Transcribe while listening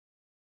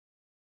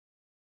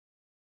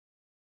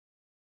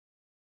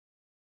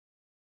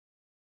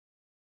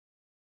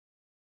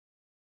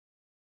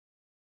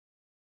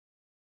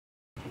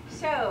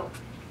So,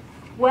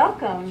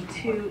 welcome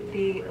to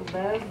the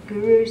Love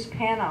Gurus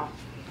panel.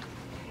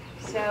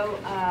 So,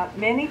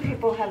 many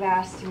people have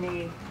asked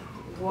me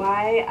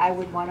why I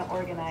would want to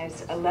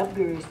organize a Love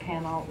Gurus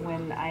panel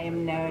when I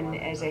am known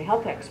as a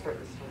health expert.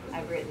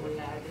 I've written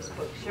this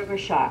book, Sugar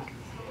Shock,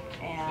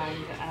 and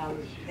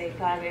they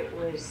thought it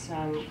was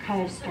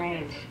kind of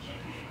strange.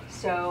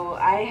 So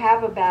I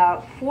have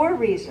about 4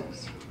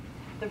 reasons.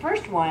 The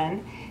first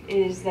one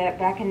is that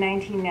back in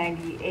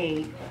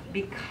 1998,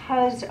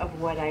 because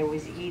of what I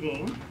was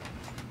eating,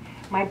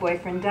 my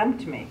boyfriend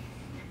dumped me.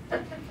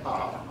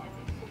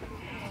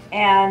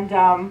 And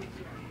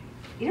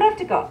you don't have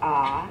to go,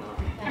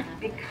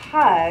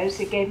 because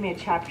it gave me a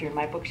chapter in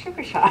my book,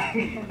 Sugar Shock.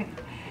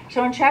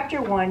 So in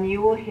chapter 1,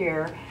 you will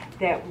hear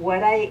that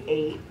what I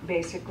ate,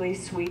 basically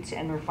sweets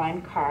and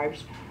refined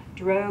carbs,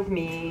 drove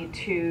me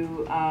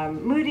to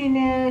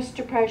moodiness,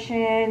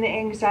 depression,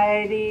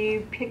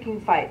 anxiety, picking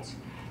fights.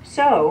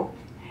 So,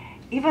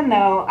 even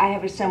though I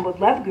have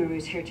assembled Love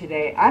Gurus here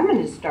today, I'm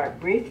going to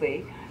start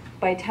briefly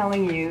by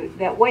telling you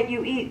that what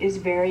you eat is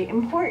very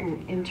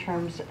important in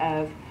terms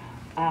of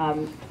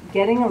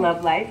getting a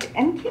love life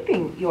and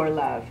keeping your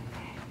love.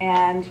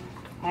 And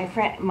my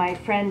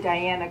friend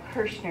Diane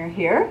Kirschner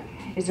here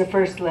is the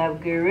first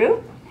Love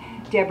Guru.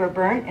 Debra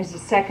Berndt is the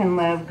second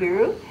Love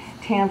Guru.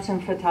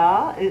 Tamsen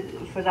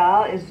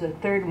Fadal is the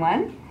third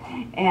one.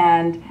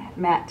 And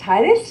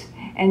Titus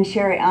and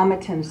Sherry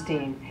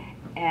Amatenstein.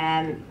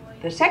 And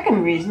the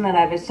second reason that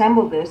I've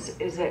assembled this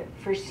is that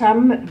for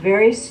some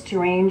very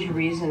strange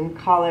reason,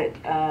 call it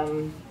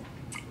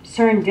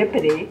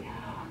serendipity,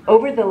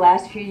 over the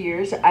last few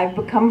years I've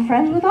become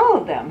friends with all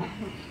of them.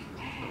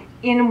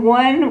 In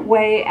one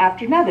way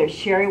after another.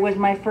 Sherry was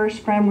my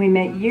first friend. We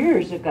met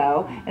years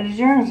ago at a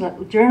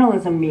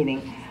journalism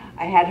meeting.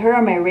 I had her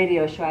on my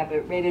radio show. I have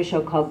a radio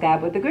show called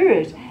God with the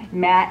Gurus.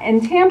 Matt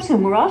and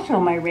Tamsen were also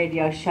on my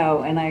radio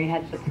show, and I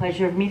had the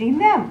pleasure of meeting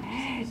them.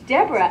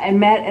 Debra and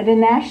met at a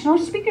National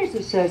Speakers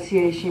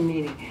Association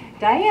meeting.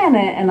 Diana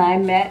and I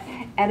met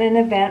at an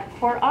event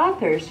for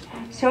authors.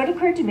 So it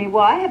occurred to me,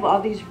 well, I have all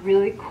these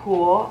really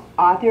cool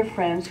author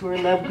friends who are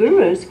Love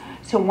Gurus,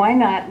 so why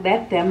not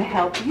let them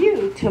help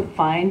you to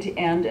find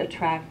and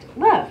attract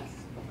love?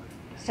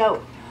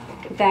 So,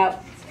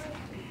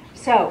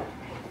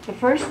 the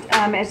first,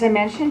 as I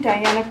mentioned,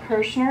 Diane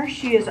Kirschner.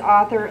 She is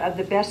author of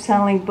the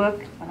best-selling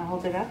book, want to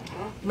hold it up?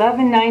 Love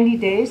in 90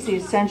 Days, The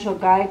Essential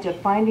Guide to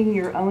Finding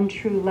Your Own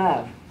True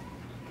Love.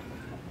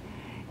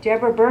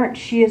 Debra Berndt,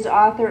 she is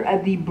author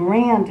of the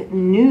brand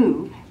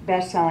new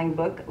best-selling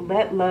book,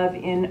 Let Love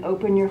In,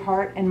 Open Your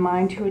Heart and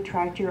Mind to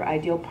Attract Your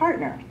Ideal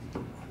Partner.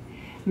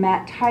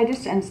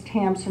 Titus and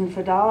Tamsen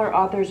Fadal are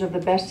authors of the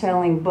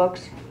best-selling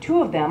books,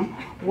 2 of them,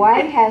 Why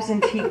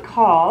Hasn't He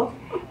Called?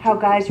 How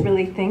Guys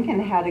Really Think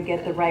and How to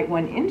Get the Right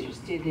One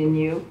Interested in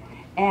You,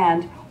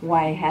 and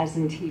Why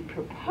Hasn't He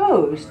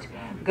Proposed?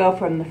 Go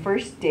from the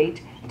first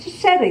date to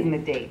setting the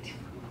date.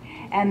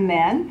 And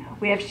then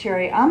we have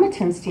Sherry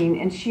Amatenstein,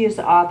 and she is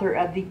the author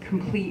of The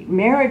Complete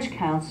Marriage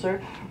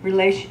Counselor,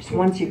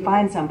 once you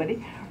find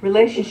somebody,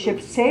 Relationship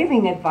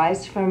Saving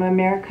Advice from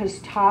America's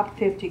Top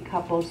 50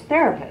 Couples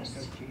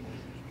Therapists.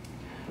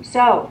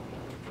 So,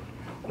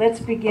 let's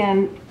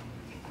begin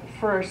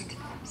first.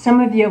 Some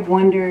of you have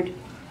wondered,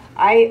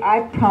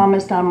 I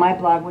promised on my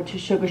blog, which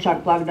is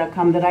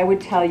sugarshockblog.com, that I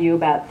would tell you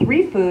about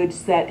 3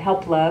 foods that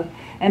help love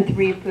and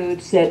 3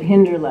 foods that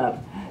hinder love.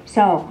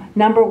 So,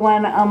 number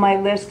 1 on my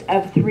list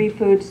of 3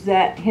 foods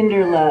that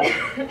hinder love,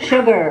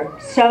 sugar,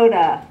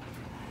 soda.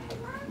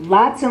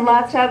 Lots and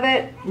lots of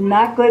it,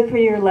 not good for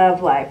your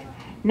love life.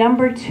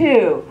 Number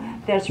 2,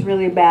 that's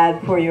really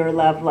bad for your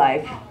love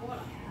life.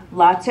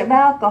 Lots of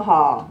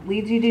alcohol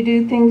leads you to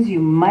do things you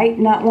might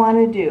not want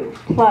to do.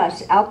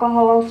 Plus,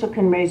 alcohol also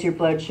can raise your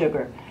blood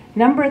sugar.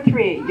 Number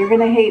 3, you're going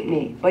to hate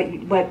me,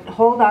 but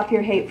hold off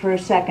your hate for a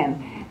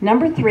second.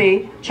 Number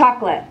 3,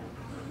 chocolate.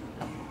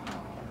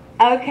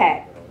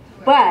 Okay,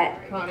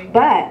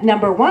 but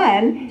number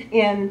 1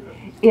 in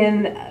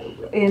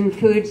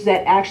foods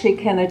that actually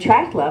can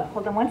attract love.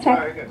 Hold on one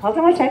sec. Hold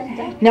on one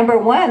sec. Number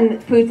 1,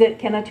 foods that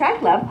can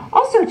attract love,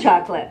 also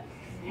chocolate.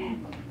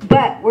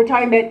 But we're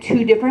talking about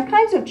 2 different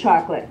kinds of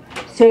chocolate.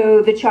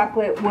 So the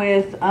chocolate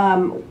with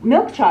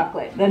milk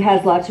chocolate that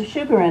has lots of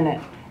sugar in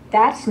it,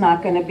 that's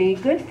not going to be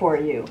good for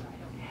you.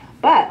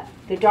 But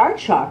the dark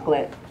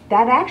chocolate,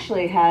 that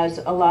actually has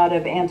a lot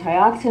of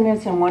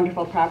antioxidants and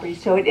wonderful properties,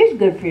 so it is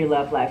good for your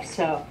love life.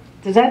 So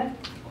does that,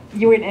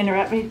 you were going to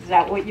interrupt me? Is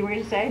that what you were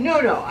going to say? No,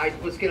 I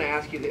was going to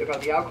ask you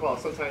about the alcohol.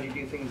 Sometimes you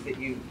do things that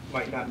you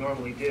might not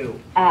normally do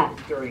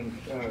during,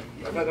 I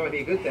thought that might be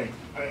a good thing.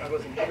 I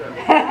wasn't sure. Is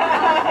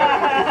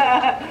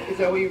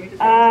that what you mean to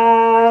say?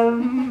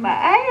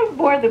 I have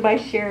more than my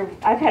share,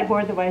 I've had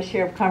more than my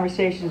share of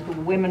conversations with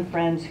women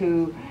friends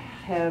who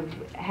have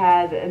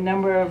had a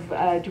number of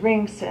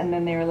drinks, and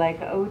then they were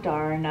like, oh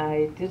darn,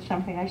 I did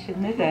something I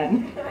shouldn't have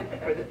done.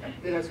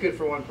 That's good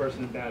for one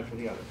person and bad for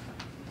the other,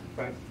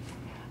 right?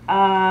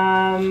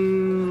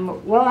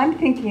 Well, I'm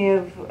thinking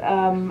of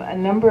a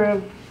number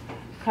of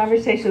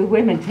conversations with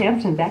women.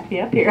 Tamsen, back me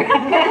up here.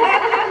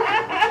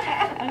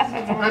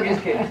 I'm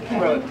just kidding.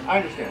 Bro, I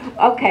understand.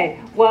 Okay,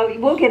 well,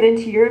 we'll get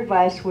into your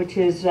advice, which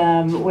is,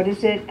 what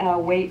is it?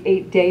 Wait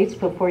 8 days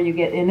before you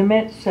get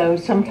intimate. So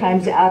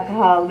sometimes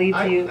alcohol leads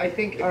you, I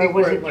think or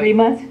was we're it at 3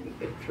 months?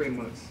 3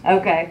 months.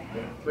 Okay,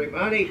 Yeah,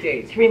 not 8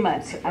 days. 3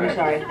 months, I'm Right.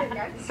 sorry.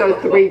 So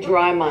 3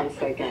 dry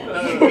months, I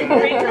guess.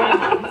 3 dry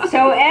months.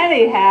 So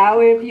anyhow,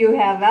 if you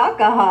have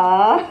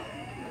alcohol,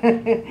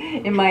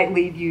 it might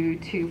lead you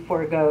to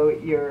forego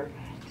your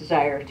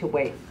desire to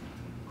wait.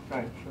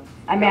 Right, sure.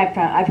 I mean,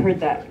 I've heard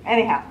that.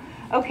 Anyhow,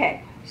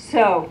 okay,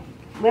 so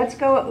let's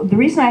go. The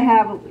reason I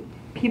have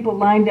people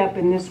lined up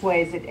in this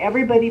way is that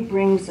everybody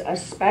brings a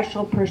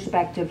special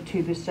perspective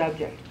to the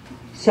subject.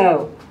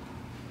 So,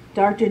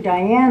 Dr.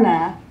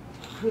 Diana,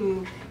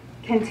 who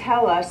can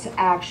tell us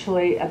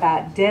actually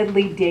about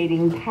deadly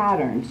dating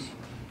patterns.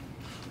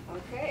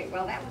 Okay,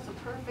 well, that was a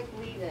perfect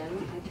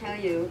lead-in, I tell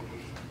you.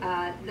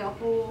 The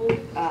whole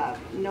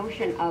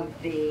notion of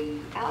the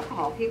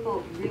alcohol,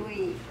 people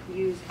really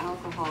use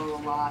alcohol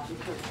a lot in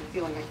terms of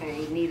feeling like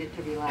they need it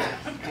to relax.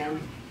 And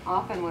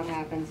often what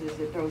happens is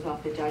it throws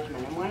off the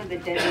judgment. And one of the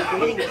deadly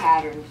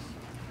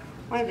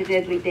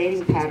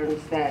dating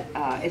patterns that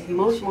is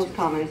most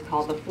common is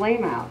called the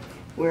flame out,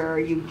 where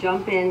you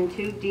jump in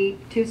too deep,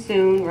 too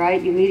soon,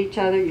 right? You meet each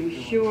other,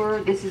 you're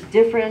sure this is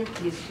different,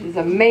 he's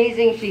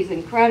amazing, she's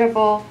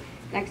incredible.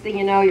 Next thing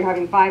you know, you're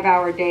having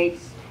 5-hour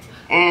dates,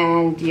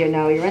 and you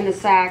know, you're in the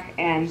sack,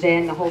 and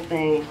then the whole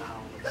thing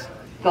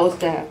goes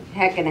to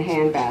heck in a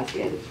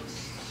handbasket.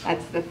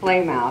 That's the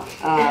flame out.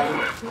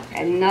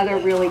 Another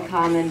really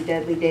common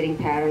deadly dating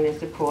pattern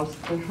is, of course,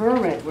 the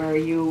hermit, where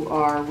you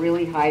are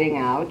really hiding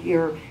out.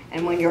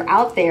 And when you're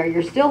out there,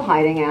 you're still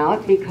hiding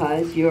out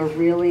because you're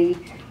really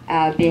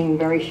being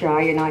very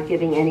shy. You're not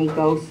giving any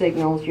go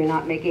signals. You're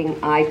not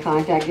making eye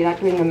contact. You're not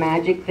doing the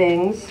magic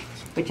things,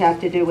 which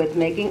have to do with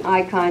making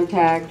eye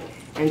contact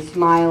and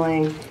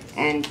smiling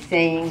and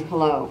saying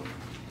hello.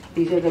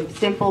 These are the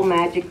simple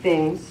magic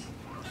things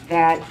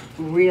that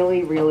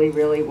really, really,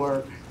 really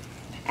work.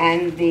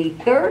 And the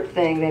third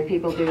thing that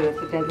people do that's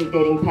a deadly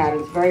dating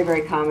pattern is very,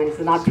 very common. Is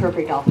the not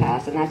perfect, I'll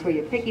pass. And that's where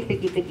you're picky,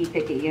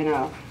 you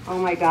know. Oh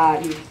my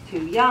God, he's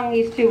too young,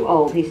 he's too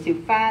old, he's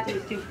too fat,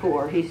 he's too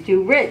poor, he's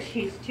too rich,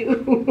 he's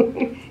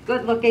too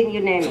good looking,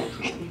 you name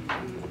it.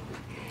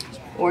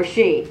 Or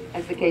she,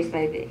 as the case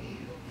may be.